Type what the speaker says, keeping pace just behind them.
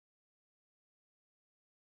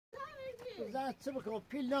زن چه بکنم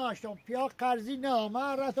پیل ناشتم پیا قرضی نه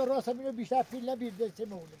من رفت راستم اینو بیشتر پیل نبیرده چه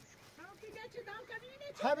مولم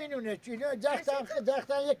همینونه چینه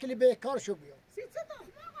درختن یک کلی بهکار شو بیام سی چه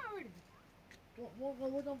تخمه آوردی؟ تخمه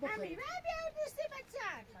آوردم بخیر میوه بیاردستی بچه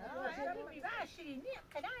میوه شیرینی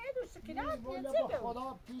قناعه دوست قناعه والا با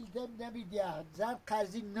خدا پیل دم نمیده زن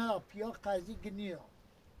قرضی نه پیا قرضی گنیه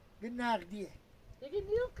نقدیه دیگه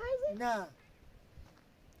نیو قرضی؟ نه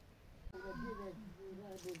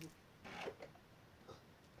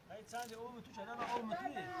هاي تصادي أول ما توجه أنا أول ما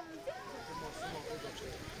توجه.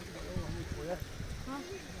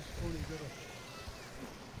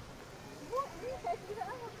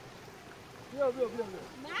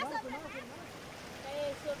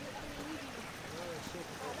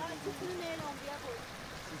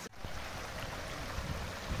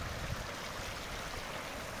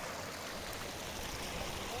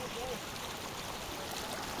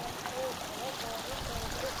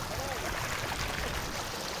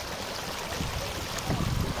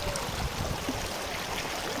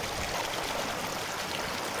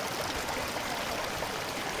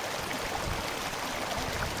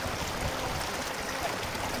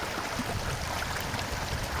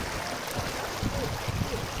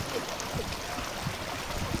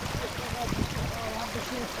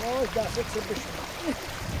 دست چه بشم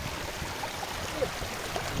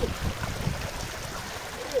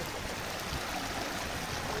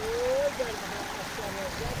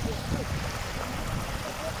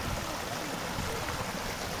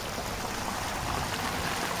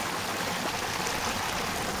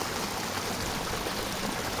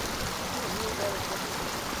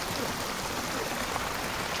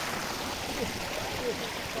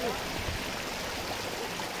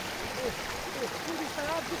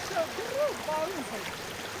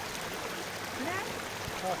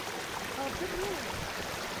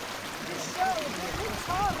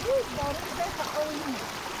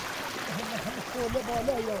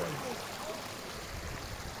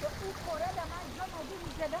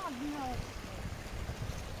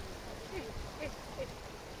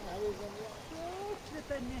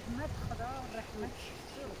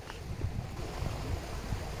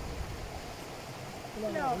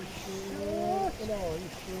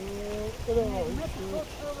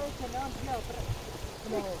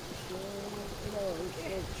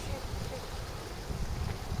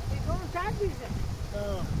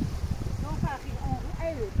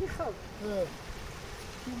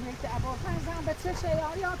Abolfazl He چه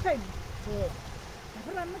شیاری ها کنی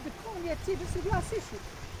برای من دکون یه چی بسی بیاسی شد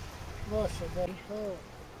باشه باری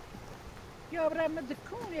یا برای من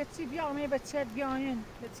دکون یه چی بیامه به چه بیاین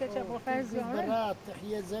به چه Abolfazl He برای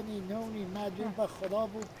تخیه زنی نونی مدون با خدا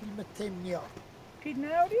بود پیلم تیمنیا پیل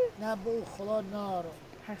نوری؟ نه با خدا نارم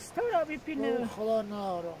هستا را بی پیل نوری با خدا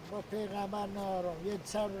نارم با پیغمبر نارم یه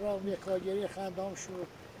سر را یه کارگری خندام شد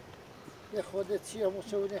یه خودت چی همون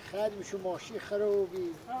سوونه خرد میشو ماشی خرابی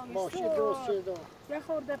ماشی درست شدم یه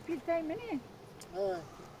خورده پیل تیمنی؟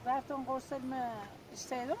 رفتم غسل ما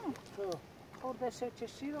استیدم خورده شد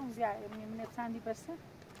چشیدم میمونه چندی بسته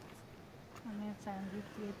همه چندی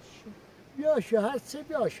بیشو بیاشو هر چه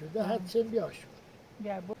بیاشو ده هر چه بیاشو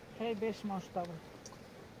بیا بود خیلی بهش ماشتا بود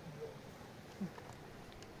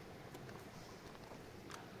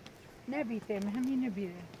نبیتم همین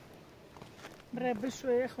نبیره برای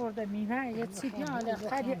بشوی خورده میوه یه چی بیاله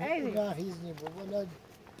خیلی ایره راهیز نیبو ولی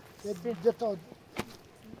ده تا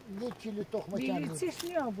یک کیلو تخمه کم بیلی چیش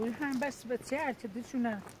نیا بود هم بس به چهر که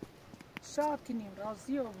دچونه شاد کنیم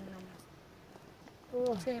راضی ها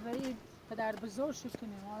بونم چه برای پدر بزرگ شد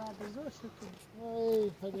کنیم مادر بزرگ شد کنیم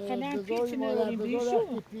پدر بزرگ مادر بزرگ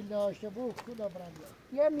وقتی پیل داشته بود کلا برند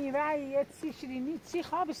یه میوه یه چی شیرینی چی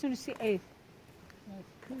خواب سونسی اید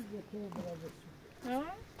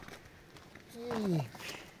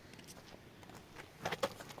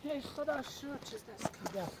ای خدا شد چیز دست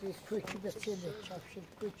کنم دفعه کوچی بچینه چفشل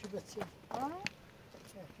کوچی بچینه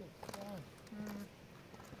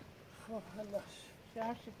خب خلاص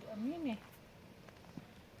چفشل امینه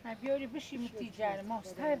بیاری بشی متیجر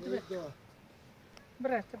ماست هر دو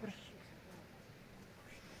برای تو برای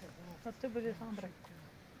تو برای خان برای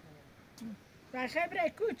باشه برای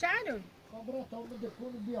کو چالو خبره تا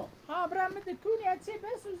دکون بیا خبره دکون یا چی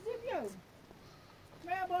بس روزی بیا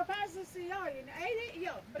ما با فاز سیاری ایده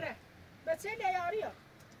یا برای بچه لیاری ها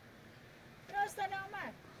راست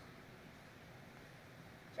نامد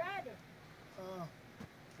چالو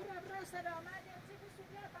برای راست نامد یا چی بسو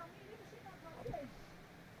بیا تامیری بشی نامد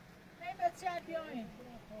این بچه بیاین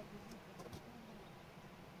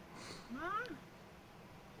ما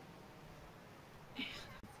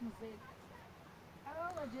زيد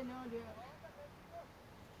الله جلاله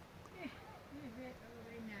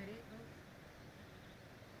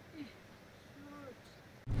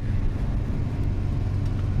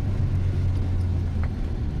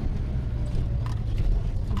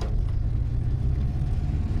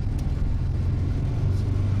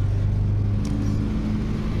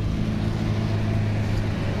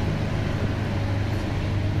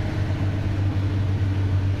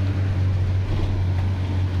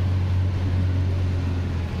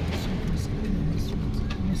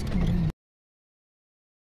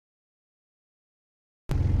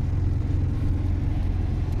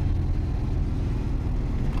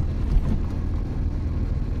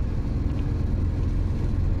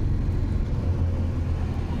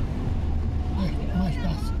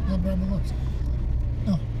برای بگو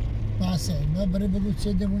نه بحثه ما برای بگو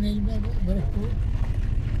چه دمونه برای بگو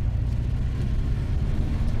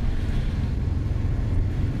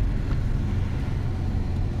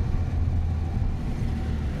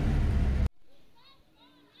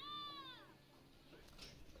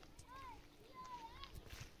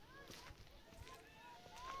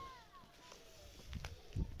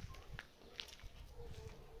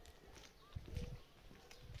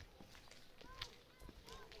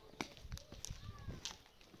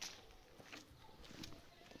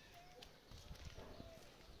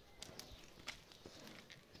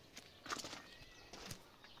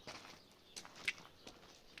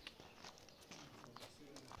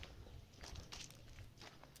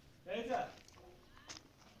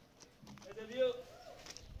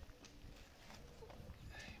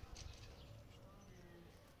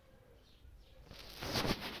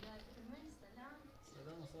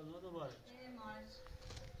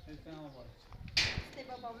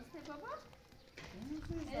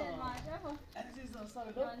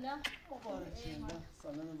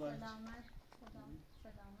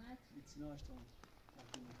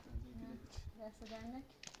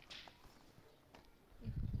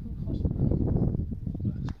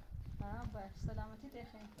سلامتی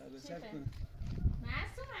دخین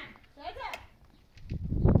معصومه دادا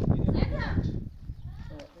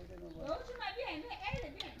روشو ما بیاین ایده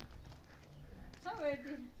بیاین تا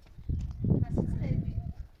بردی هستی سلیبی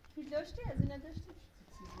فیل داشتی از اینا داشتی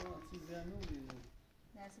چیزی نمیدی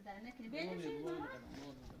دست در نکنی بیاین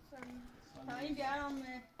تا این بیارم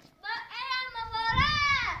با ایران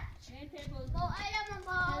مبارک چه تیبل با ایران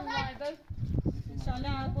مبارک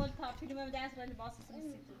انشالله اول تا فیلم دست را لباس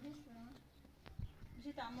سیستید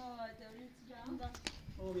میشه تمام دوری جام دا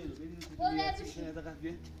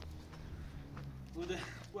بوده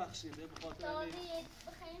بخشیده به خاطر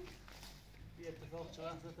بخیم بی اتفاق چه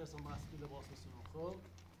وقت ترسم مسئول لباس بسونم خب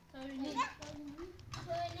تولی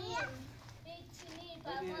چینی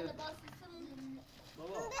بابا لباس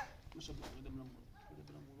بابا میشه بده برم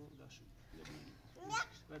برو داشت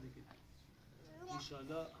بعد دیگه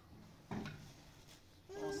انشالله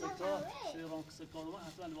سکتا سیران سکانو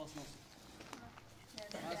حتما لباس ناس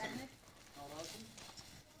ناراضی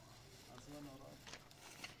اصلا ناراضی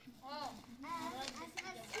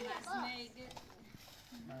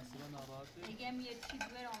مثلا ناراضی میگم یه چیز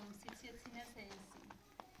برام سیتی سینه سنسی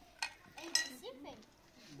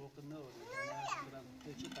موقع نوری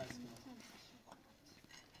برام چی قصد کنم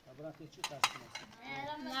برام چی قصد کنم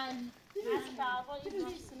نه از دعوا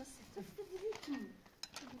این سینه سیتی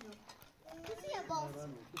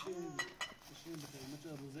بشین بخیر مثل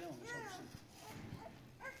روزه هم بشین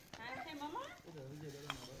همه ماما؟ بده روزه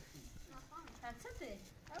دارم ناراضی سته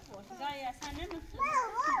ابو جای اصلا نمیشه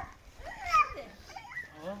سته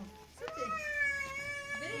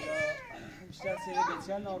بری بیشتر سری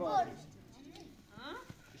بچه‌ها ناراضی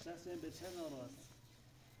بیشتر سری بچه‌ها ناراضی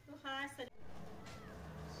تو خلاص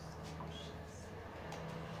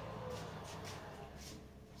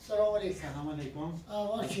سلام علیکم سلام علیکم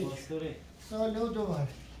آقا چی؟ پاسداره سال نو دوباره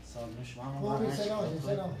سال شما خوبی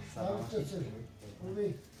سلام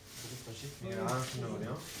خوبی باشید میرم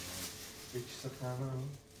نوریا یکی سخنم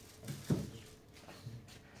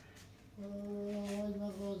آی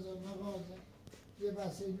مغازه یه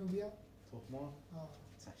بسه اینو بیا تخمار؟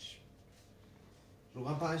 چشم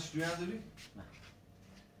روغن 5 کیلویی نداری؟ نه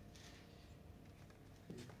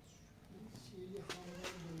یه خانه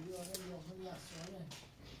دوری آره یاخون یخچاله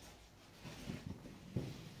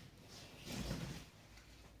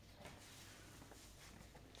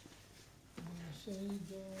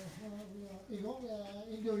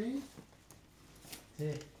این دوری؟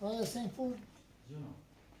 ته آره سنفور جونو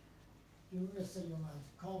جون سلامت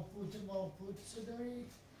کامپوت مامپوت چه داری؟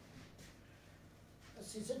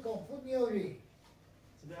 سیسه کامپوت میاری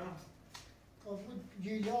چه دارم؟ کامپوت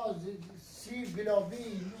گیلاز سیب گلابی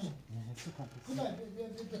نه چه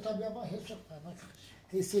کامپوت به طبیعه ما حس کنم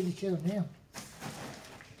حسی دیگه نیم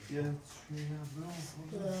یه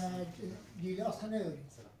گیلاس کنه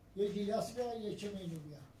یه گیلاس بیا یه چه مینو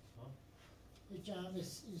بیا یه چه همه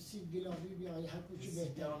سیب گلابی بیا یه هر کوچی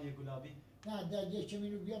بهتر یه گلابی نه در یه چه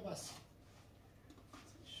مینو بیا بس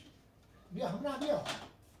بیا نه بیا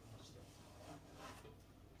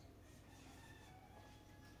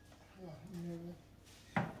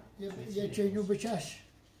یه چه اینو بچش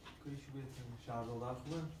کلیشو بهتر شهردار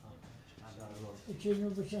خوبه؟ شهردار یه چه اینو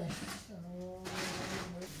بچش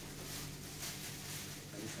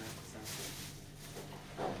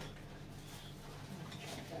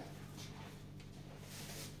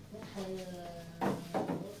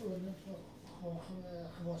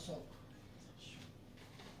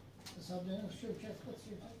صابون شوكة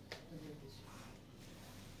كتير.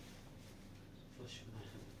 خوش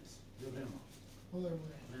بخیر. بور.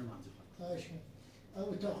 نمی‌دونم. خواهش می‌کنم.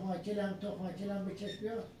 او تخمه کلم بکش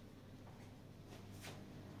بیا.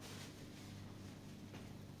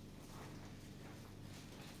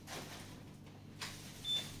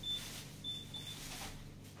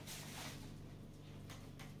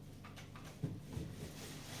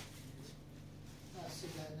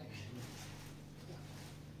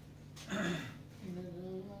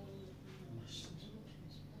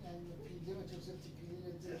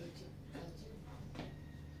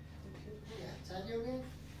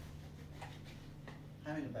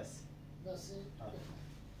 همین بس. بس.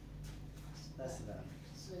 دست دارم.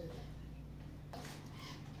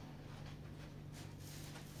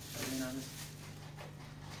 همین هنوز.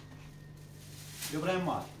 ابراهیم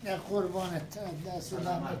مال. نه قربانت دست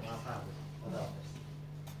دارم. خدا.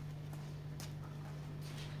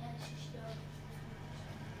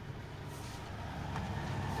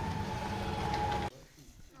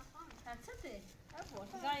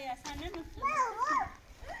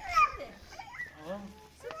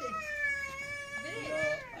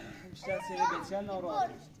 بیشتر سری بچه ناراحت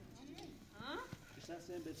بیشتر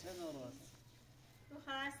سری بچه ناراحت تو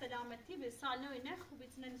خلاص سلامتی به سال نوی نه خوبی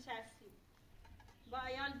تنه نشستی با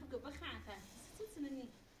عیال بگو بخنده ستننی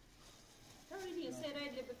توریدی سرای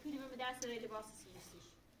لبکونی من بدست سرای لباس سوسیش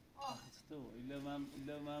تو ایلا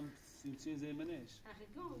من سیمچه زمینش آخه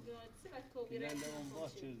گم سبت کوبی ایلا رنگ لبان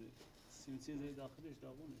باز چرده سیمچه زی داخلش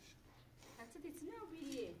داغونش حتی دیتنه و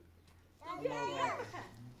بیریه تو بیا عیال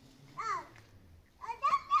بخند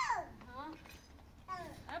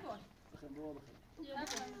ابون بخیر بابا بخیر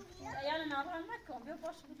عیال ناران نکن بیا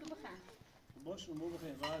باش بگو بخند باش رو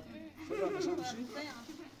بخیر راحت صدا قشنگ میشی؟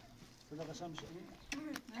 صدا قشنگ میشی؟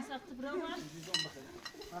 نسخت براوان دیدم بخیر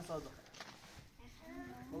من صادق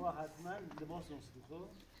بابا حتما لباس نوستی خب؟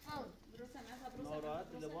 ناراحت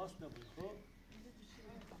لباس نبود خب؟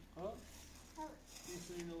 خب؟ این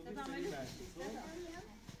سری نوبی سری بردی خب؟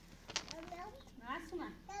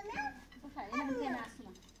 معصومه بخیر اینو بگه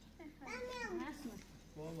معصومه معصومه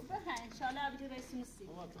بخیر انشالله بجی رئیس نیستی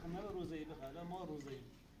بابا تو خیلی روزه‌ای بخیر ما روزه‌ای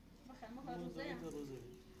بخیر ما روزه‌ای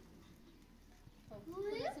خب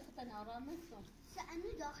سخت نارام نیستم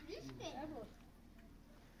سأمی داخلش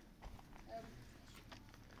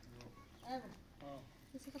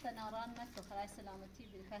که سخت نارام نکن خلای سلامتی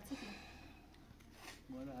بالفتحی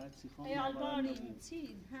والا هر چی خون عیال باری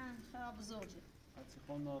چی هم خراب زوجه هر چی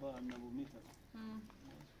خون نارا نبو میتونه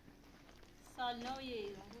سال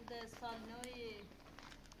نوی روز سال نوی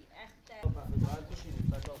اختر باید بشینیم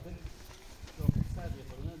تا داخل سر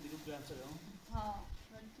بخورن دیگه برم سر ها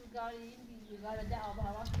من تو گاری این بیزی گاره ده آب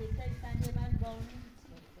هواش بهتری سنجه من بارونی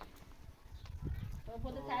تو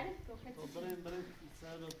خود تعریف کن کسی بریم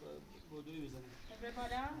سر رو بودوی بزنیم بره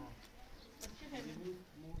بالا چی خیلی؟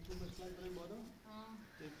 موتون بسلای بریم بالا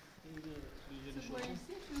این بیجلی شما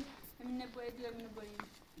همین نباید دو همین نباییم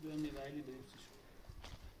دو همین ویلی بریم سیشون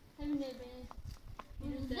همین نباییم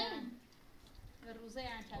روزه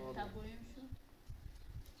یعنی چند تا بریم شو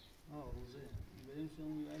روزه بریم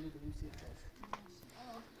شون ویلی بریم سی خواست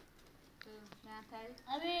نه تعریف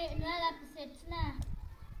أبي ما لبستنا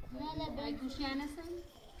ما رای لبست گوشی هنسن؟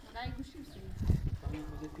 رای گوشی بسیم همین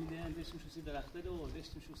خود پیله هم دشتیم شوسی درخته دو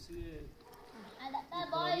دشتیم شوسی على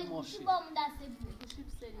طبعي شو بمدرسة گوشی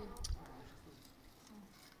بسیم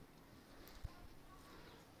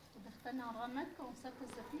دختر ناران نکن سبت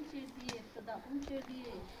زفی چردی اقتداخون چردی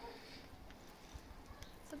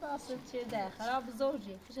سبت اصل چرده خراب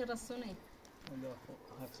زوجی خوش رسونه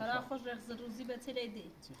خراب خوش رخص روزی به تلی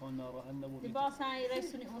دی چی خون ناراحت نبود لباس هاي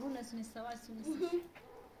رسوني أمرون رسوني سواء سوني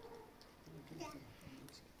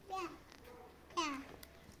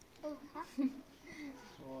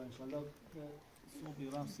انشالله صبح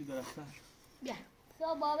ایران سی درخته بیا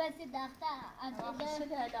سو بابا سي دختر آخر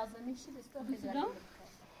شده لازمی شد استو خیلی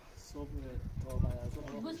صبح واقعا از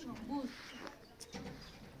اون گوش گوش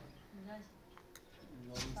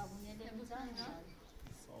صابونه لبوزان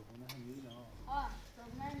صابونه هم میگه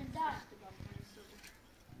صابون داشت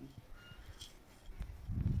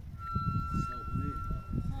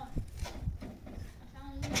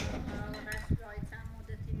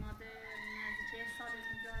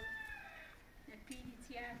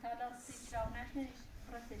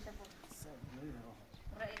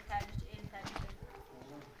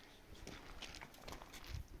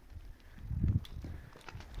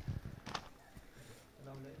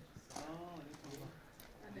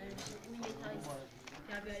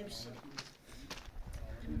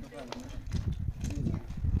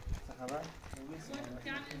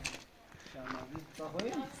شرمنده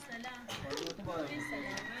صافایی؟ سلام سلامتو بارک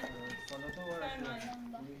سلامتو بارک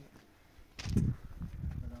سلام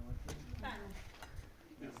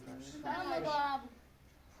بابا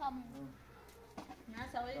خامو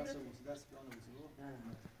نه سواری دست رو بوسی دست بیانه بوسی رو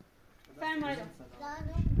فرمایید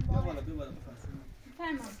بیا بالا بفرمایید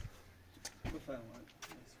فرمایید بفرمایید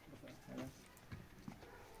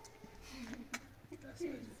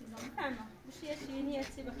فرمایید بوشی شیرینی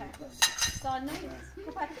اتی بخیر سال نو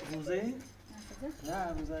روزه؟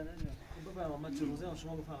 نه روزه نه بفرمایید من چه روزه هم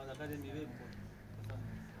شما بفرمایید اقل میوه بخورید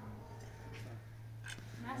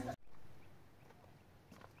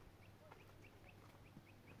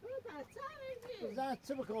زن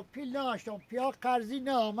چه بکنم پیل ناشتم پیا قرضی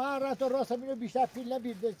نه من رات و راست اینو بیشتر پیل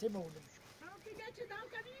نبیرده چه مونم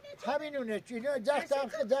همینونه چینه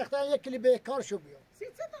جختن یک کلی به کار شو بیام سی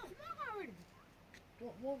چه تخمه آوردی؟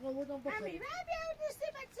 تخمه آوردم بخری همیشه بیار بسته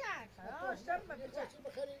بچه آشتر بچه چی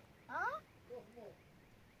بخری؟ ها؟ تخمه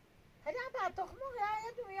هلی هم تخمه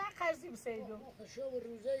یه دو یا قرضی بسیدو تخمه شو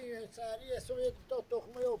روزه سهری سویت تا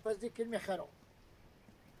تخمه و پس دیکل میخرم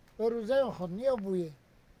و روزه خود نیا بویه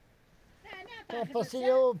تا پس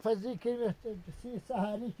یه پس دیکل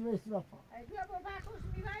سهری که میسی بفا بیا با بخوش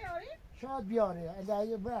میوه یاری؟ شاید بیاره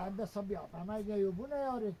اگه بس بیاره اما اگه یوبو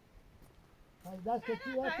نیاره دست نه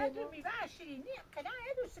کتی باید میوه شیرینی قناه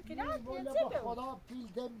یه دوست کناه والا پیچه با بگو خدا پیل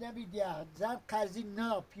دم نمیده زن قرضی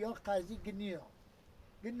نه پیا قرضی گنیا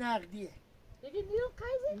گن نقدیه دیگه نیو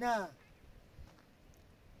قیزی؟ نه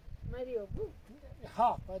مریو بو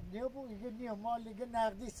ها بعد نیو بو دیگه نیو مال دیگه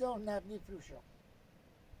نقدی سه نقدی فروشم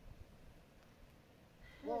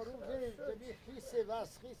با روزه زبی خیسه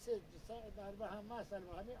بس خیسه در به همه اصل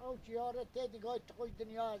و همین او چیاره ته دیگه خوی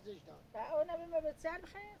دنیا ارزش داد و اون هم به بسیار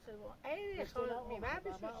خیلی خیلی ایلی خواهد میوه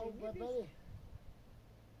بشوشی میدیش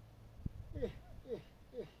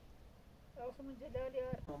آخه من جلالی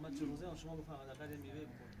ها من چه روزه هم شما بفرمایید اقل میوه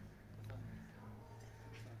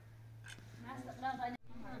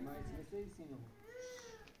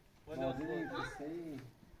بخورید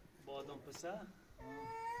بادام پسر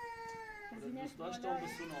دوست داشتم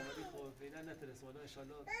بسون آمدی خب فعلا نترسه ولی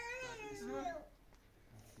انشالله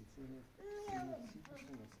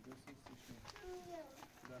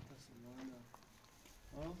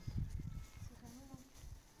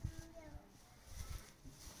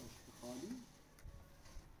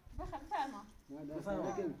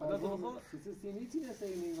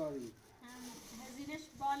هزینش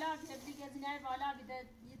بالا بیاد هزینه بالا بیاد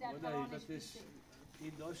یه در توانش بیشه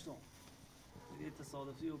این داشتم یه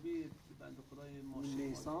تصادفی و بید بند خدای ماشین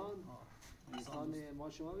نیسان ما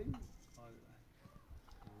شما بیم؟ آره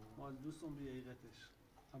مال دوستم بی حقیقتش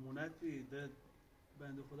امونت بی ده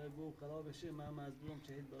بند خدای بو خراب بشه من مجبورم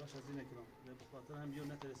چهید براش از این نکنم به خاطر هم بیو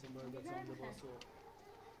نترسم باید بچم لباس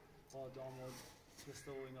و آدام و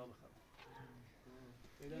پسته و اینا بخرم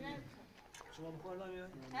شما بخور نمیه؟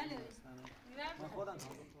 بله من خودم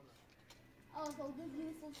آفاده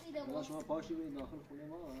گیری سوسی ده شما پاشی برید داخل خونه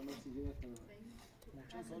ما همه چیزی بکنم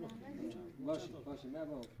چند سال باشه نه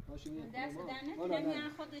بابا پاشی برید دست خونه در ما نمیان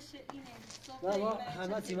خودش اینه نه ما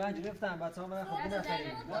همه چی من گرفتم بچه‌ها من خود نخرید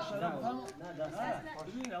نه دست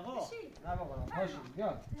ببین آقا نه بابا پاشی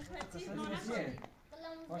بیا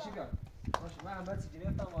پاشی بیا پاشی من همه چی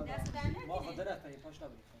گرفتم ما خود نخرید پاش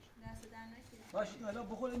نبرید دست در نکنه باشی الان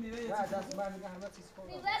بخور میوه نه دست من میگه همه چیز خورد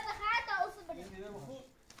میوه بخیر تا اوسو بده میوه بخور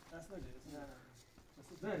دست نگیر نه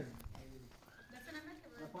دست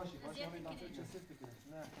نمیکنه پاشی همین داخل چه سفت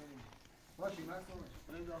کنه نه پاشی من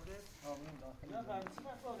بریم داخل بریم داخل نه فرض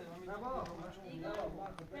مسئله نه بابا نه بابا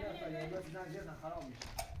خود نخرید بس زنگ خراب میشه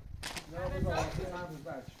نه بابا من روز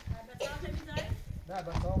بعد نه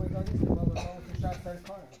بس ها میذاری است بابا ها تو شب سر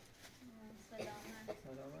کار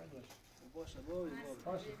سلامت باش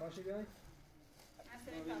باشه پاشی بیاید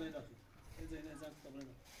بریم داخل این زن خبره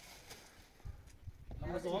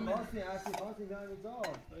اما زمان خاصی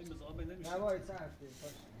نمیذار این مزاحم نمیشه نه باید سرده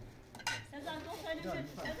پاشی سزا دو خیلی شد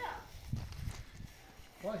سزا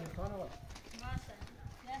پاشی خانه باش باشه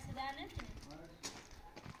دست در نکنه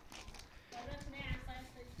دارت نه احسان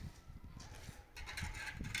خیلی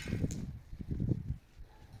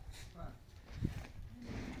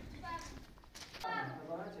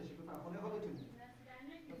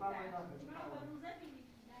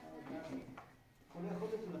خونه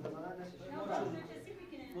خودتونه بزنن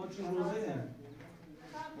ما چون روزه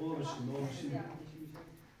باشیم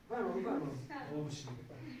باشیم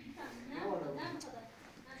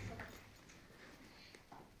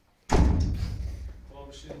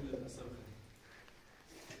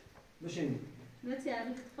بشین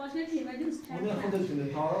لطفاً فاش نکنید ولی دوست خونه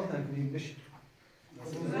خودتونه تعارف نکنید بشین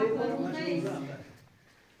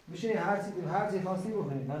میشه هر چی خاصی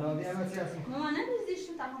بخورید منابع همه چی هست ماما نمیزیش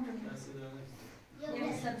تو تمام کنیم دست دارم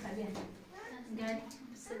یه سر خبیه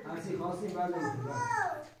هر چی خاصی بعد بخورید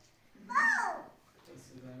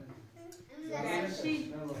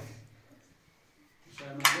چی؟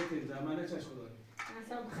 شرمنده تیز زمانه چشم داری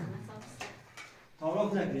اصاب بخم اصاب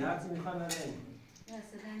تعارف نگیری هر چی میخوام نگیری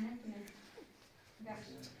دست دارم بخش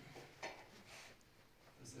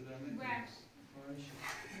دست دارم بخش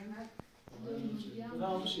نه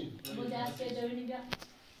باشیم با دست دارونی بیا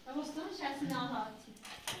دماستان شخصی ناهاتی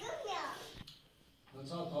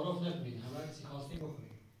بچه‌ها تعارف نکنید همه چی خاصی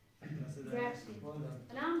بخورید دست دارم بخشی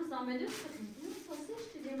الان مزامدو بخوریم ساسش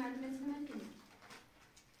دیگه مردم اسم کنیم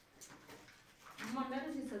اما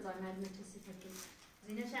نرسی سزای مردم کسی تکی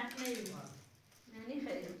زینه شخص نیریم نه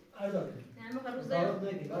خیلی ارداری نه موقع روزه تعارف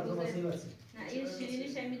نگیری بعد واسه واسه نه این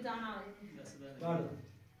شیرینیش هم میدانه دست دارم بردار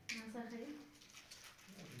مثلا خیلی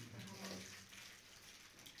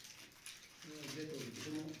زیت اولی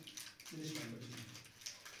شما بلش من باشیم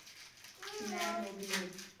نه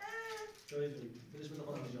مبینیم جای جوی بلش بده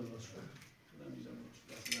خودم ایجاب باش خودم ایجاب باش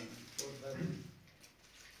دست دارم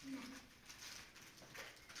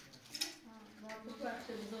تو بخش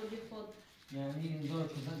بزرگی خود یعنی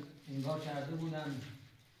انگار کرده بودن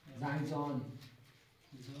زنگزان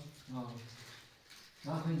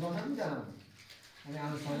من خیزان نبودم یعنی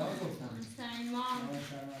همسایه ها گفتم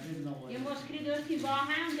یه مشکلی داشتی با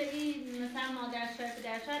هم به این مثلا مادر شاید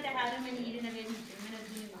پدر شاید هر من ایری نوید میشه من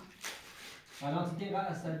از دونی ما الان که اینقدر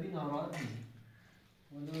عصبی ناراحت نیست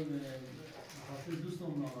ولی خاطر دوستم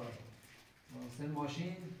ناراحت سر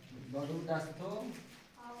ماشین داده بود دست تو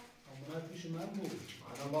امانت پیش من بود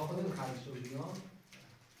الان با خودت خرج شدی ها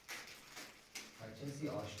کسی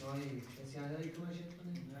آشنایی کسی نداری که ماشین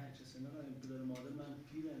کنی نه کسی ندارم پدر مادر من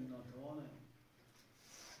پیرم ناتوانم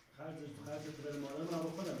خرج پدر مادر من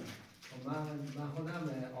بکنم من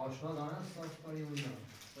خودم آشنا دارم ساختاری اونجا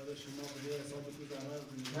بعد شما به حساب تو زحمت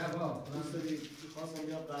نه با دوست داری خواستم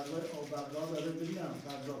یا قرضای او بغلا داره ببینم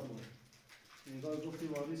قرضا بود نگاه گفتی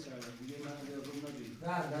واریز کردم دیگه من لازم نبید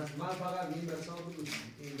نه دست من فقط این بسا بود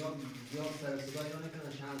اینجا زیاد سر صدایی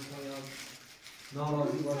نکنن شانس ها یا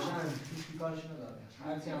ناراضی باشن هیچ کارش نداره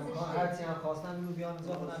هرچی هم خواستن اونو بیان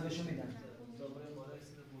امضا کنن بهشون میدن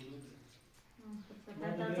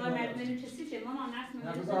تازه مردم کسی که ماما نست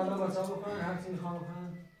نه بذار الان بسا بکنن هرچی میخوام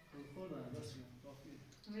بکنن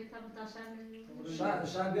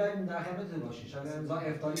شب بیاییم در خدمت باشی شب امضا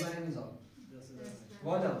افطاری برای امضا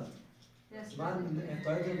والا من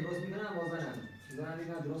افطاری رو درست میکنم واسه نم چیزا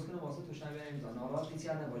نمیگم درست کنم واسه تو شب امضا ناراحت هیچی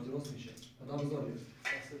نباش درست میشه خدا بزرگه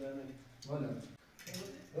والا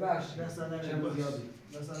ببخشید چند زیادی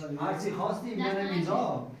هرچی خواستیم بیارم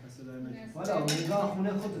اینجا والا اونجا خونه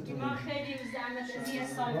خودتون ما خیلی زحمت از یه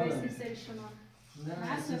سال بایستیم سر شما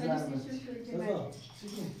نه اصلا بلیستیشون توی جمعه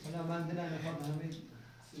حالا من دلم میخواد همه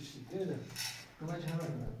سشتی بده کمک همه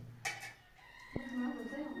کنم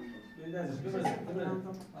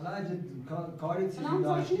حالا اگه کاری چیزی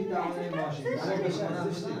داشتی دوانه ماشین حالا بشه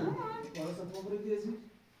ازشتی بالا سفا برو دیزی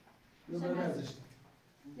یا برو ازشتی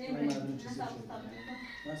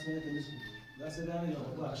دست دارم یا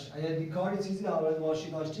باش اگه کاری چیزی آورد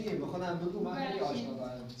ماشین داشتی به خودم بگو من خیلی آشنا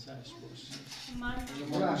دارم چشم باش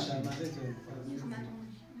ببخشید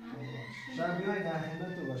شب بیایی در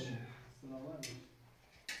خدمت تو باشی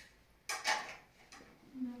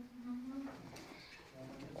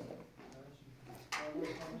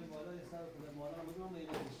سلام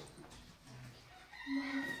علیکم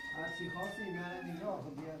هرچی خواستی میارم اینجا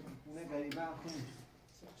خب بیا خونه گریبه هم خونی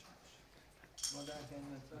ما در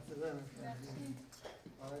خدمت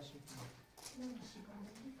خواهش میکنم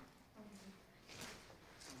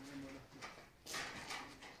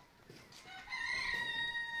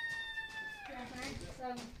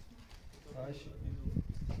خواهش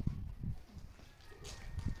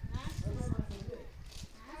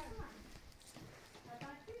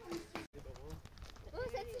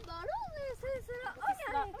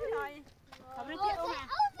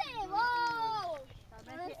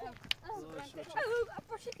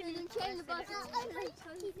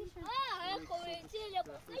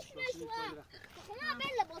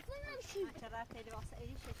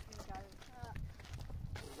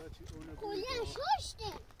كلها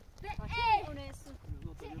شوشتي بقى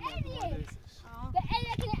تقالي بقى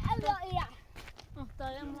لك الأول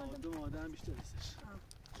إيه دو آدم بیشتر هستش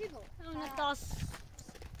كيفو اون تاس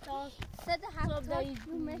سد صبح دایی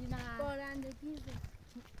بارندگی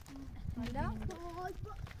حالا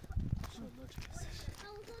انشالله چه هستش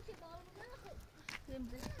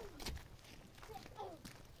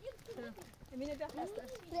امینه بیا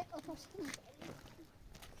خسته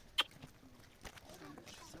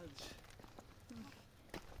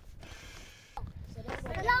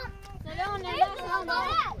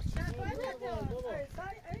بابا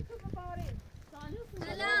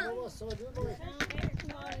سالون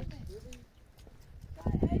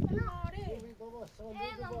باش بابا سالون باش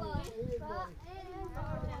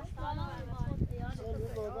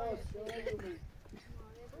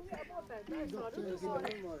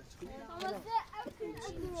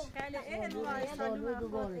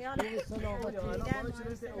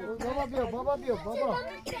بابا بیا بابا بیا بابا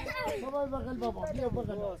بابا بغل بابا بیا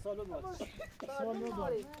بغل سالون باش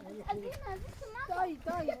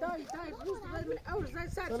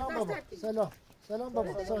سلام بابا سلام سلام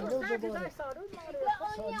بابا سالون مبارک سالون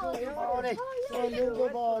مبارک سالون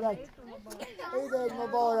مبارک عید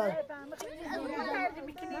مبارک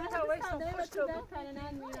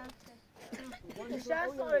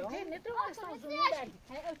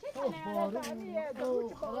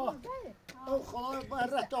او خلاص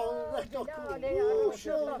برات رحتك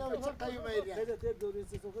شو تقيم ايرا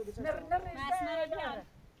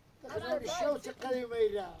شو تقيم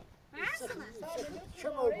ايرا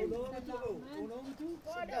شو موجود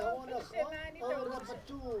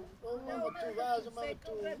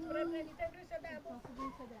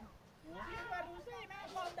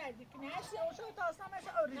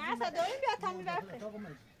نه داریم بیا تامی برفه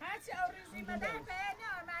هرچی اوریزی بدن فعلا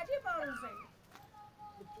آمدی باروزه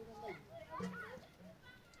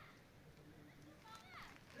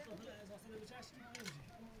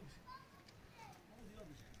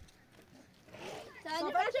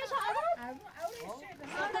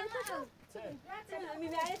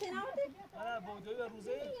میبره تنامده؟ آره بودوی و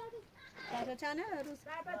روزه تا چنه روز؟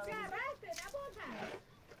 بچه رفته نبودن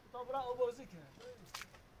تا برا او بازی کرد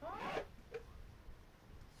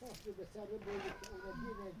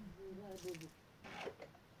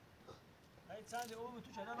ای چند او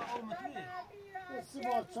تو چنان او متوی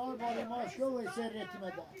سبع سال بار ما شو سرت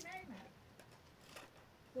مدار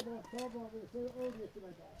سبع سال بار سر اورت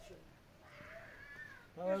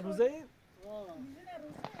مدار روزه ای؟ میدونه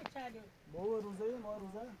روزه چالی ما روزه ای ما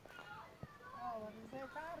روزه روزه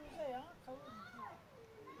تا روزه ها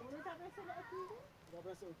روزه تا بسه دا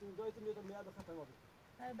بس اوتون دایت میاد میاد ختم آبی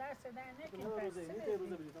درس در نکن روزه روزه میته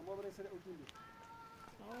روزه بدید ما برای سر اوتون بید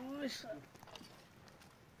اوش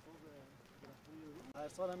هر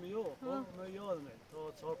سال هم میو ما یادمه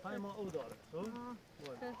تا 4 5 ماه او داره خب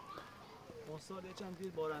اون سال چند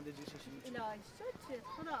دیر بارنده جیش شدید الهی شد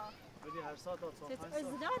خدا بدی هر سال تا 4 5 سال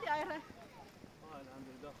ازدادی آره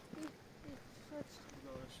الحمدلله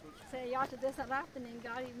سیارت دست رفتن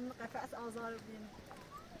انگاری قفس آزار بودیم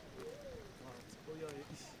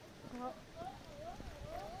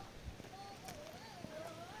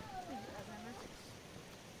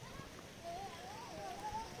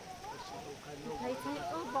هی تای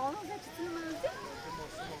او بالون زد چطور منزی؟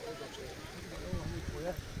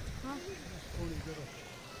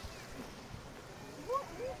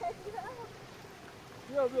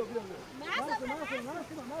 بیا بیا بیا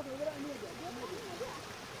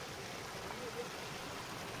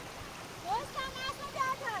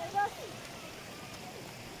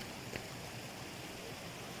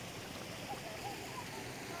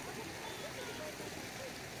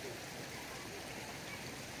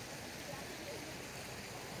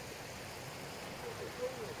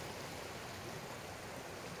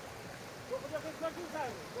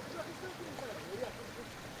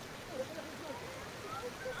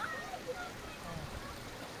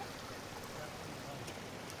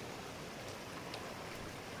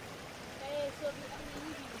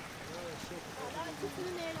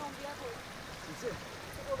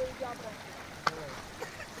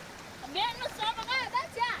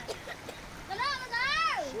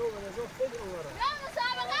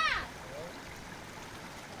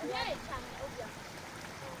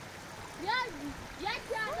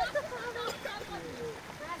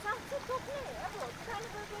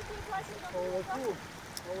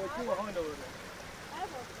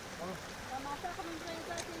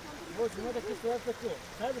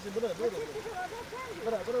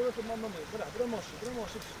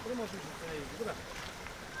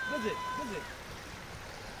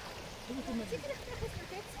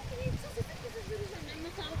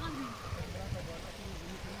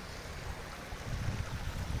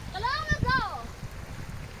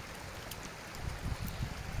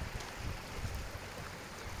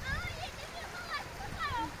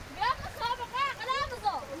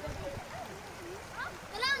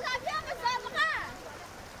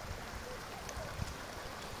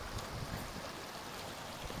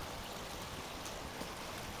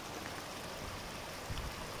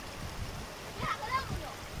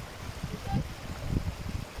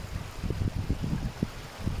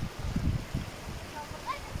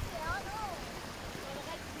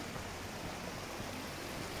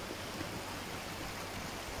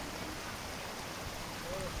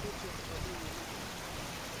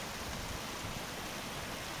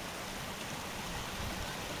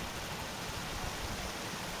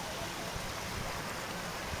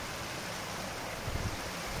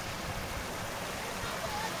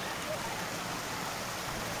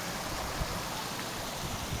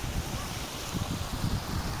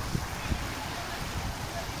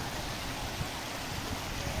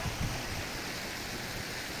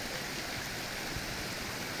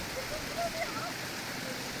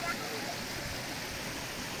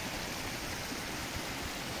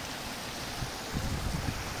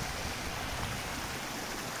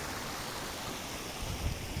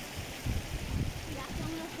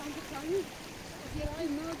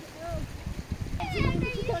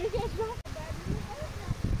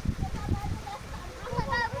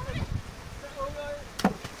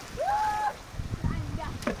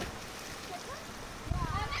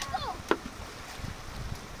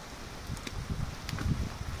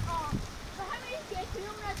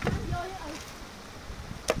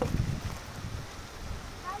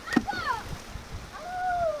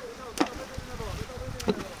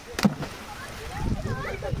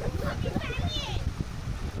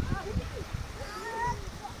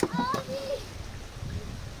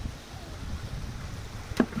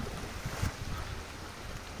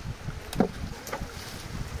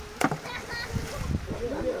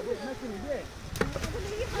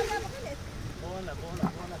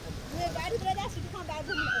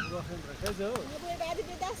روزه ها باید بعدی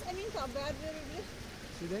به دست امین تا بعد بره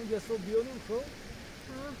سیدن جسو بیونیم خو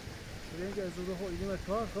سیدن جسو خو ایدیم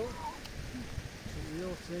کار خو چیزی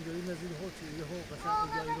هو سیدن جوی نزدیک خو چیزی هو قسم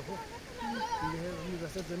ایجایی خو چیزی هو می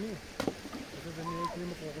وسط زمین هیچ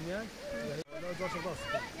نمی قوقمیان لا جاش راست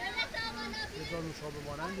یه جا نوشابه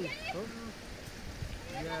مانندی خب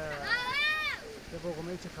یه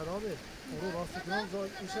قوقمه چه خرابه اون رو راست کنم جا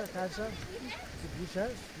ایشه خرشم بیش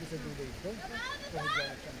هست مثل دوله ای خب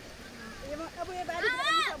ابو یه بعدی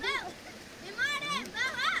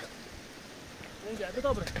اینجا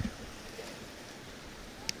بتا بره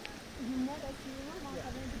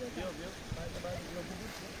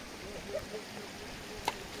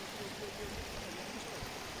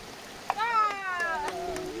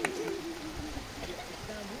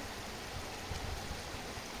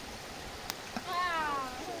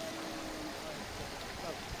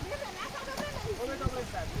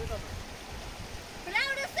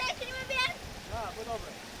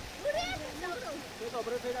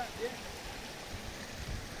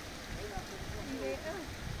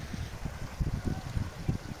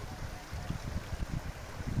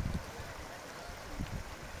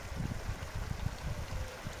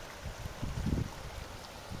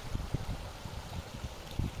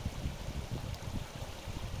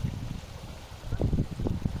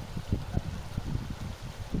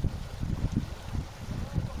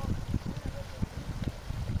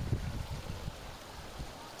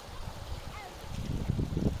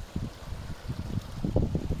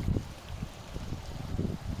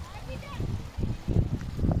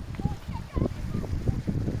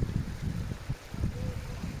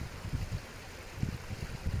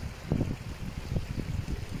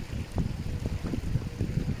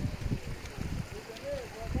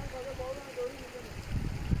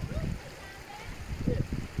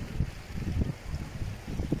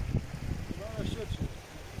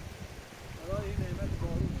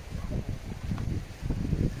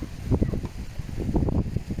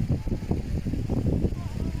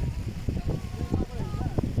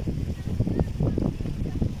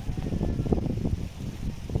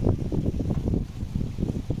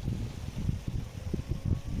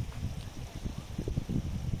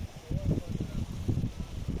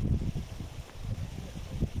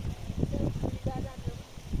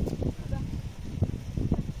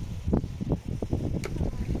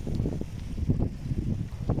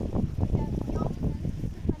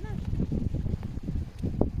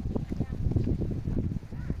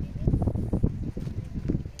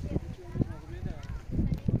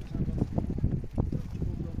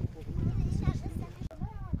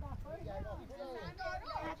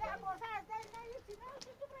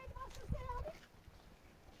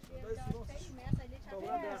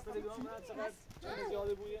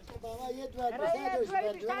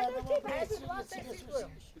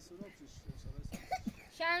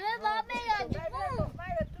شنبه با بیاد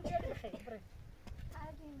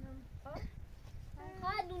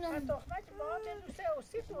خادونم تخمت با دوسته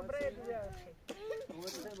اوسی تو برای بیاد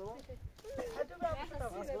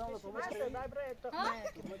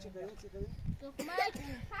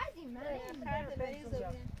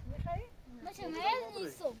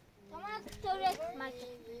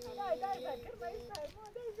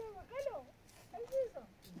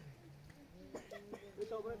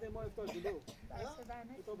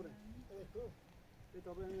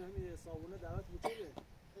همین صابونه دعوت میکنه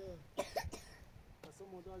اصلا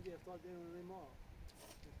مدار که افتاد داریم ما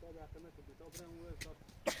افتاد اقیمت بتابره اون افتاد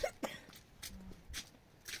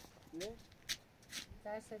نه؟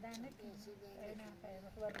 دست دهنه که اینه خیلی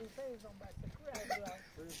خبر دوسته ایزون بسته کوی اگرها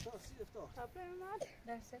افتاد سی افتاد خبره اومد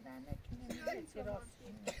دست دهنه که نمیده چی راست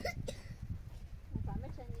مفهمه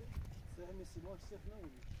چنین سهمی سیماش صف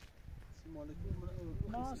نبودی سیمالکی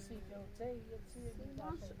ناسی جوته یه چیزی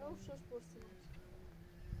سیماش او شش پرسی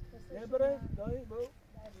نه بره دایی برو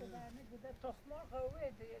دست دهنه که در تخمار قوه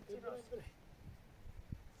دیگه چی راست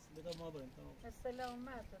بدا ما بریم تمام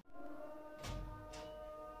سلامت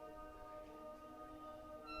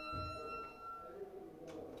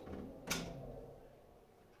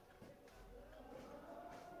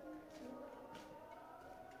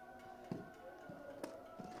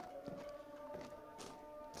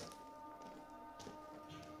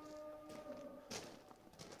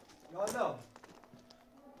یالا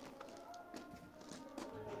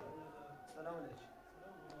سلام علیکم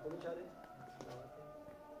خوبی کردی؟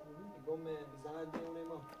 گم زحمت بیونه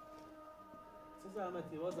ما چه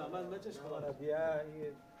زحمتی با زحمت مچش آره بیا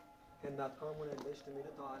این هندت کارمون داشت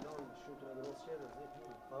میره تا الان شوتونه درست شده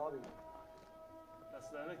خرابی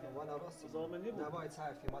اصلا نکنه والا راستی زامنی بود نباید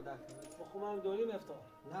صرفی ما دفعه خب هم داریم افتار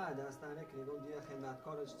نه دست نکنید اون دیگه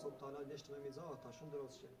خدمتکار صبح تا حالا داشت میذاره تاشون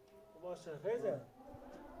درست شد باشه خیزه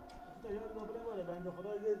خدا یاد نبره ماله بنده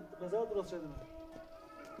خدا یه غذا درست شده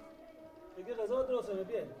دیگه غذا درست شده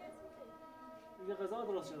بیه دیگه غذا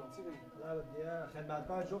درست شده چی کنی؟ نه دیگه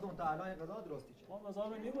خدمتکار شفتم تا الان غذا درستی چه؟ ما غذا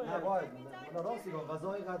رو میگویم نه باید من راستی گفت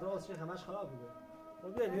غذای قدر راست چه همش خراب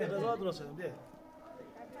میشه بیا دیگه غذا درست شده بیا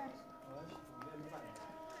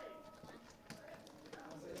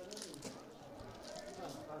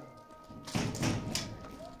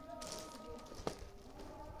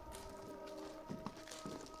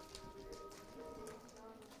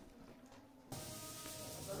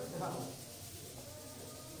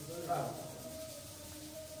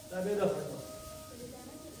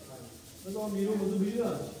بذار بیرون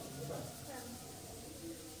بیرون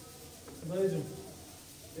باید جون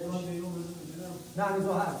بیرون بیرون نه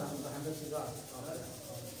میزا هست همه چیزا هست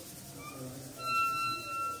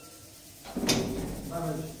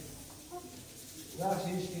بخش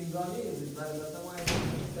هیچ ایمرانی بلدتا ما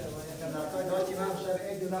خدمتکار داشتیم هم شب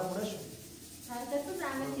عید دیو نخونه شد تو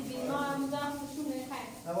زحمتی بیم ما هم دارم خوشون میخوایم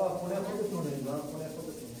نه با خونه خودتونه خونه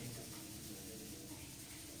خودتونه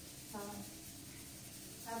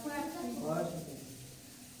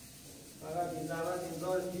فقط این زحمت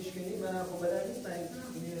امضا پیش کنید منم خب بدن نیست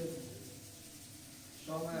این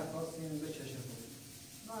شام خواستیم به چشه کنید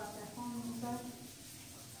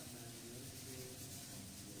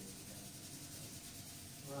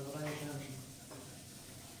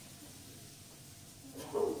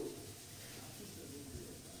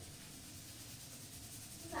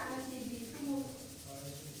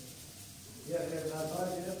یه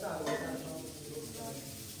خدمت‌ها گرفت البته شام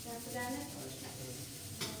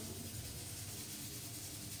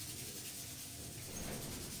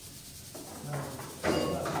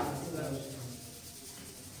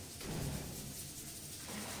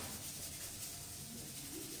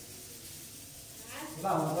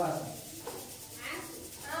Vamos, vai.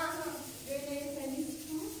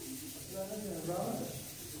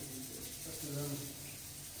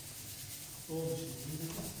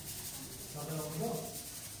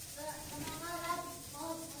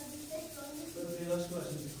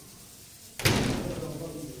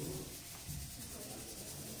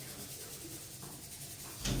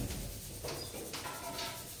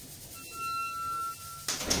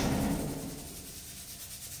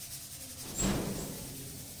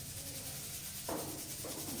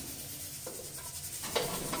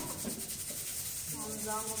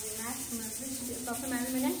 اضافه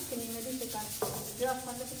معلومه نشکنیم و دیگه کن جواب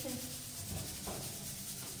خواهده بشن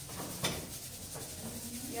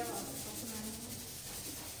یا اضافه معلومه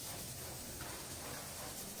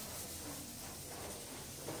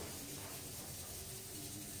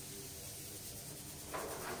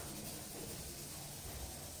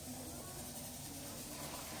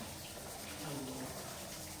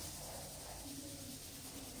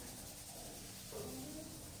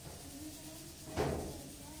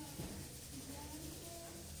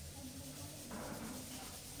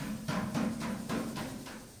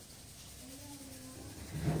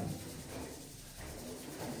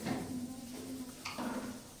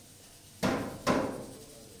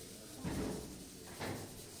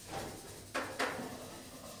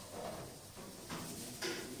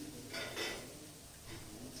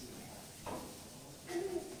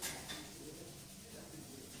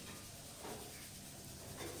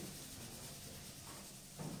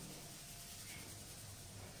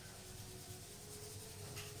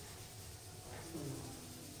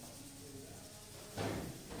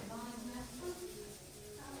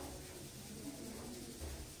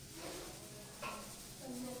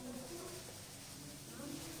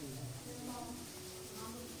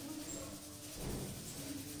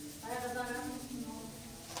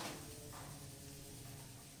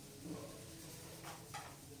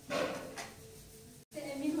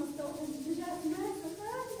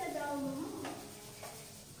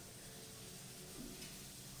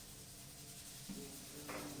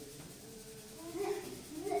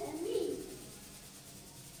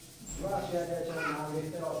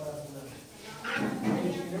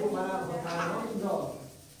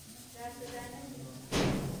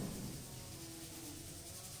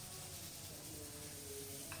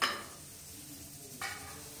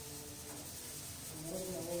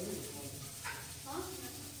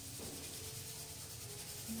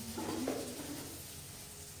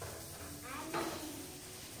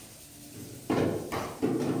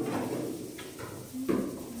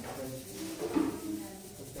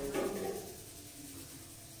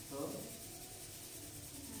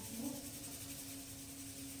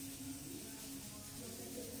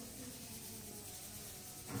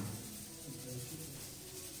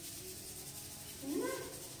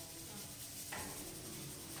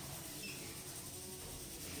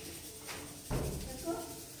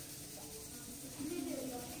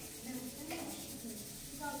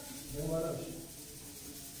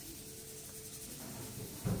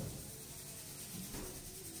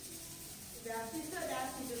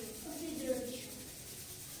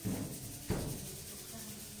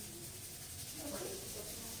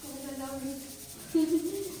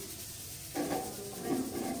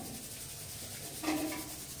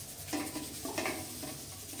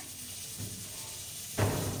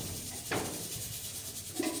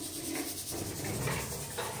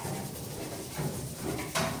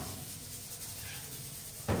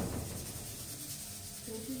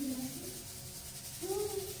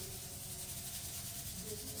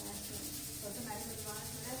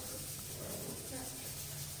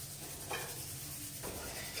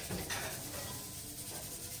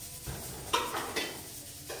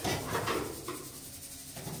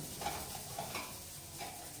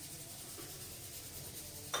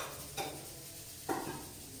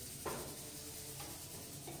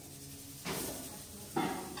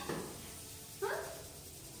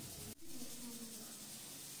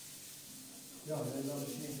یا رضا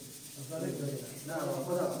بشین نه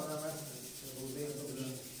خدا من روزه تو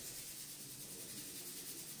بشین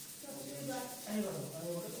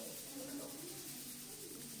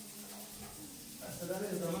اصلا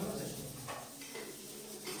ادامه نداشت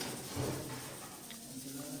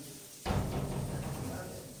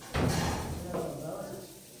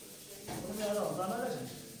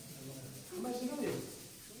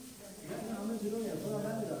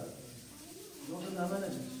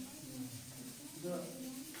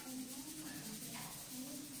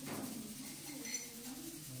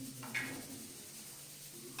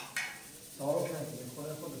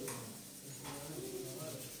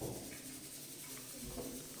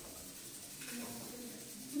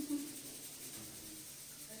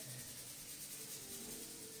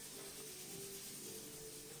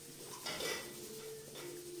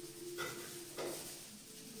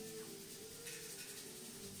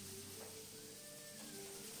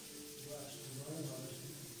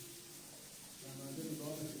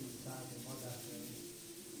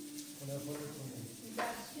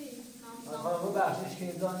بخشش که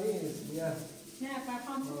اینجا نیست بیا نه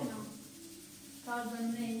فرخان بکنم کار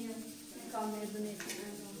زنونه کار مردونه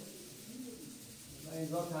من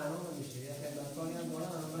اینجا تنها نمیشه یه خدمتکاری هم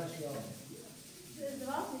دارم همش یا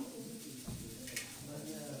ازدواج میکنم من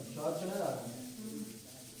شاید چه ندارم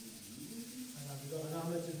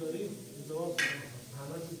همه چیز داریم ازدواج کنیم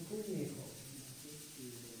همه چیز پول میخوام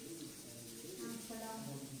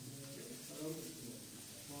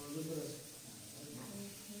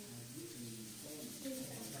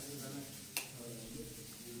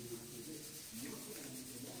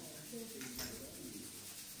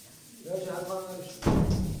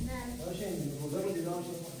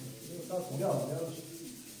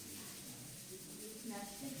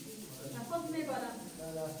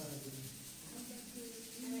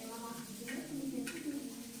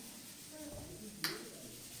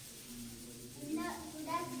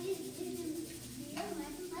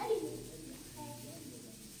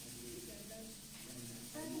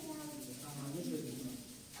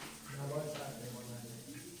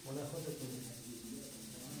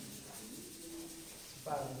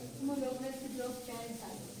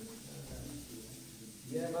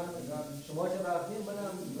شما که رفتیم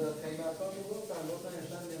منم قیمت ها رو گفتم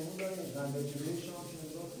اشتن نمون داریم غنبه جوری شام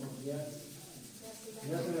شد مخیت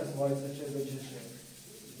نتونست وایسه چه به چشه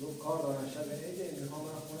رو کار دارن شب عیده میخوام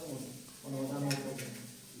من خونه اون آدم رو بکنم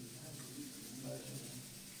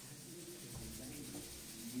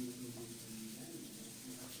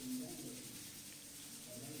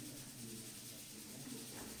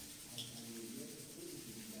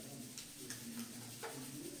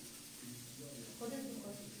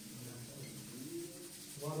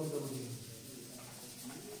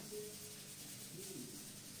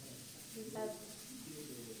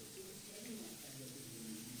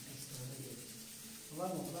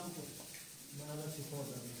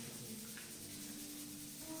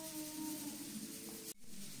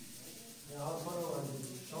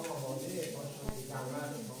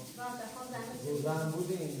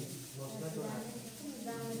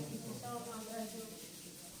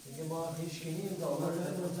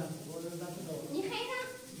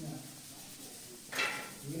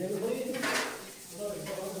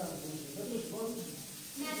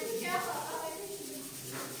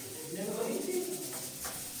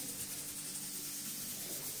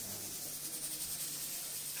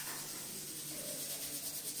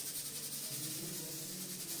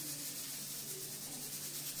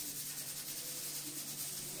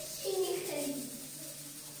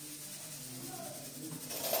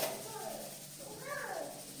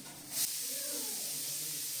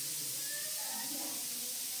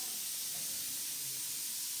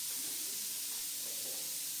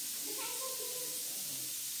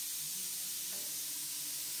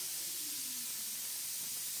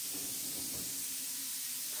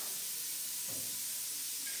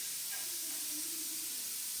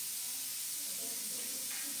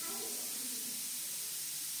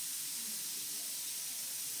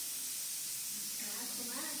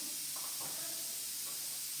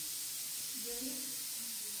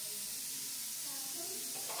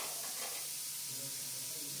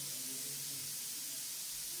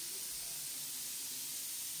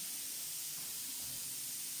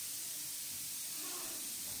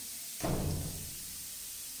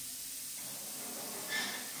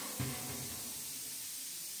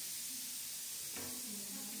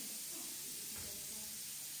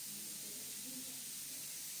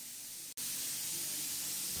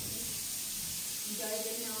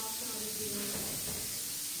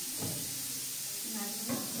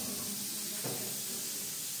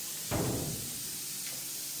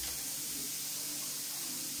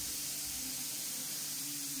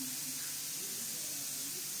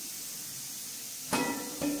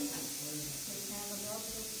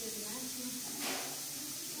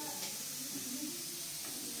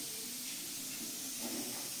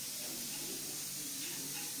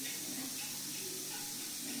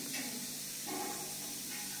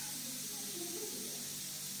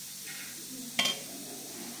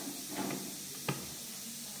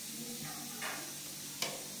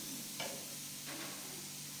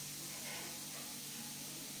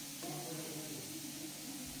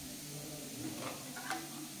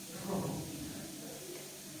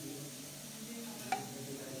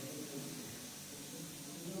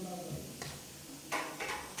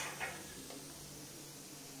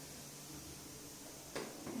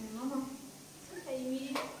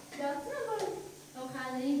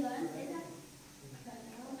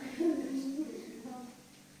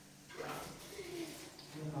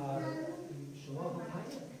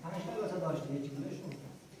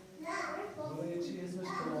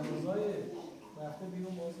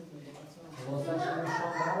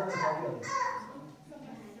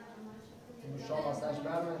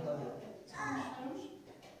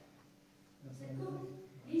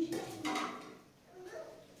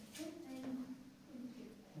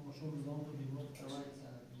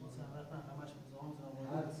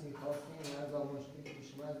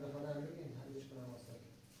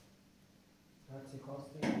هرچی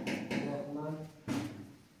خواستیم من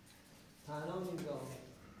تنها میدام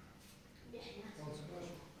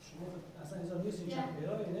شما اصلا اینجا نیستیم چند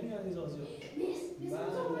پیرایی نمیاد اینجا زیاد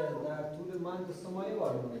من در طول من 2 ماه یه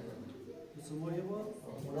بار میکنم 2 ماه یه بار؟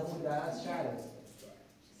 اون در از شهر است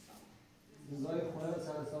روزای خونه رو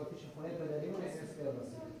چند سال پیش خونه پدریمون اسکیار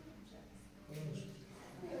رسید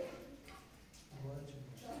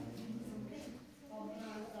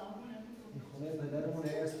خونه پدرمون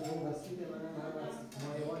اسکیار رسید منم هر از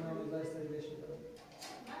مایوان نامی بستری بهش میدارم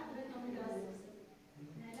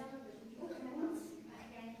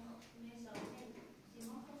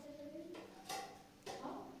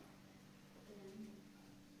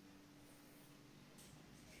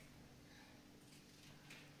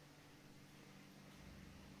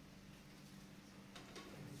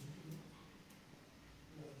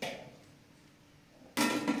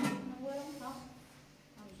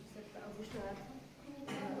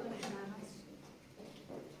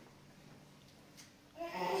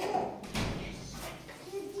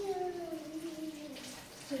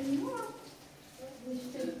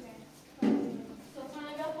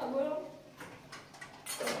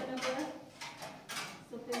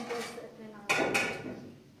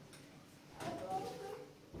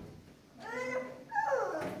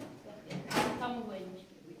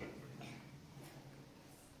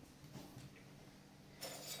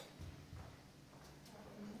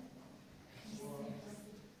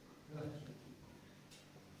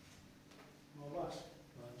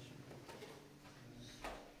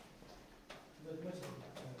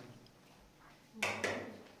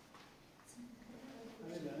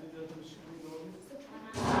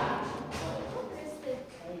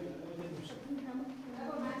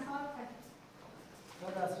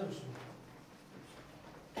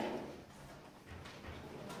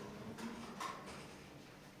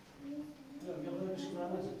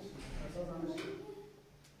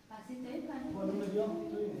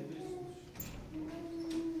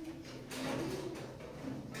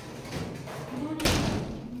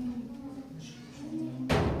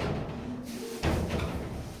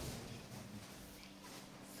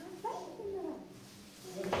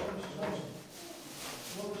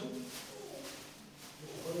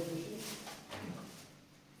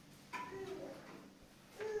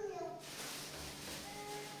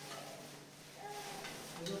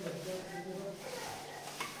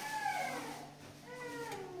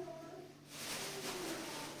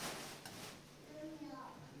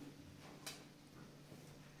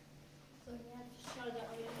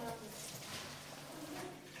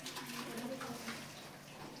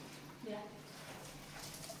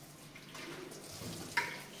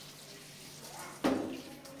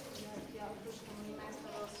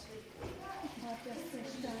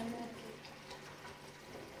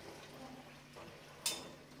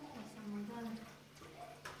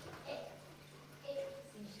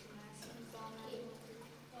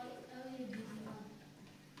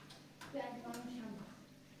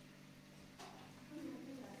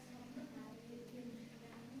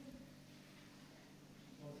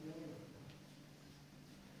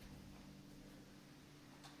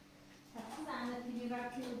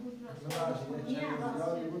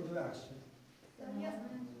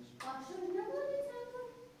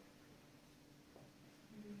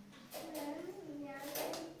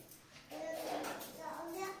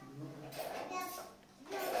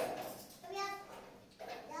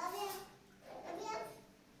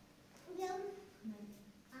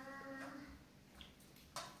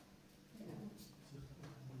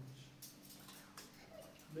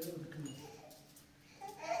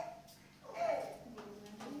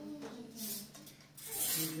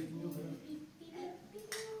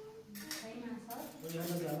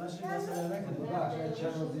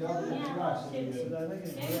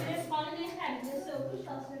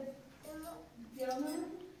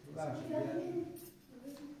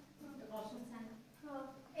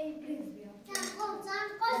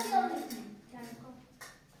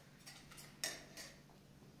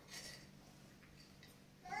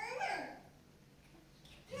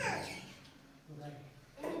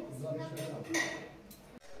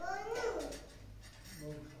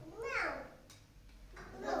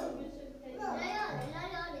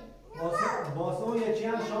واسه اون یکی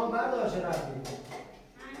هم شما برداشت رفتید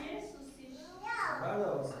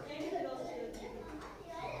برداشت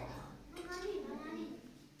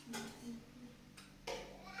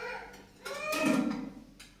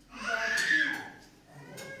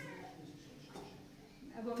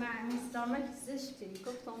ابو معنی استامت زشتی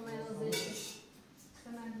گفتم من زشتی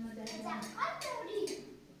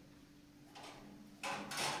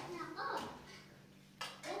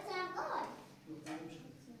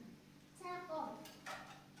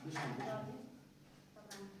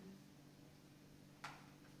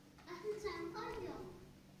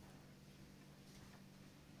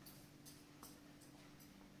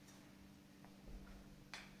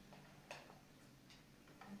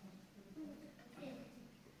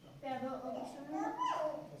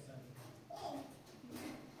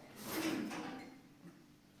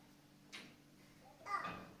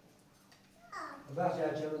بخشی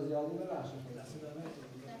هرچه رو زیادی ببخشید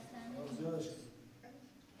زیادش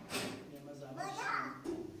یه مزعمش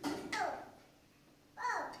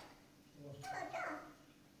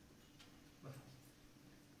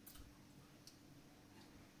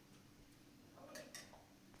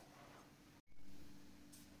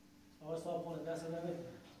آقا صاحب خونه دست نمید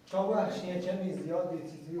شما بخشی یه چه می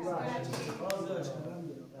زیادی چیزی بخشید آقا زیادش کنم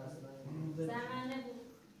زمانه بود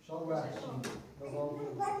شما بخشی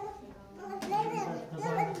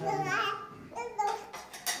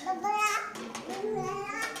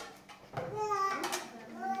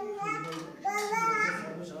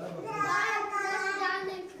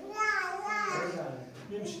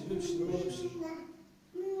بمشي بمشي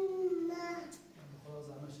خلاص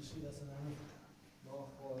عملت شيء دست نمید ما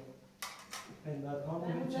خود پندر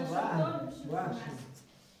کامو چه وحشی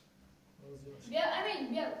بیا امین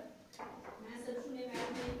بیا من سرشون نمیدونم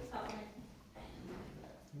صابونه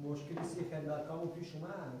مشکلی سی پندر کامو پیش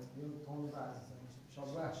اومد یه تون بحث شما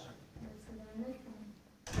بخشی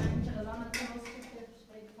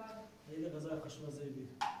خیلی غذای خوشمزه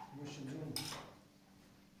بید گوشی جون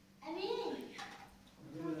امین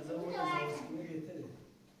به نظر من از کنه بهتره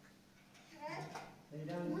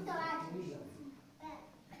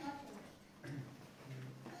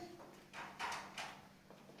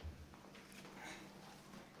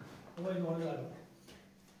اوه این مالی دارم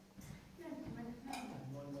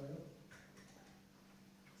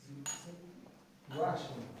وحشی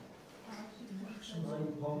شما این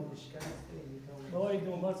پام اشکسته بابا این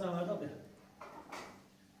دنبال سمردا بیا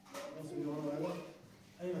اصلا یارو برای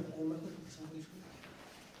ایمت تصمیم کن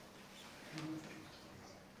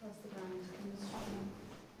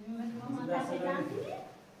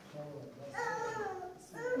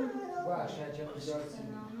وحشی هرچه رو زیاد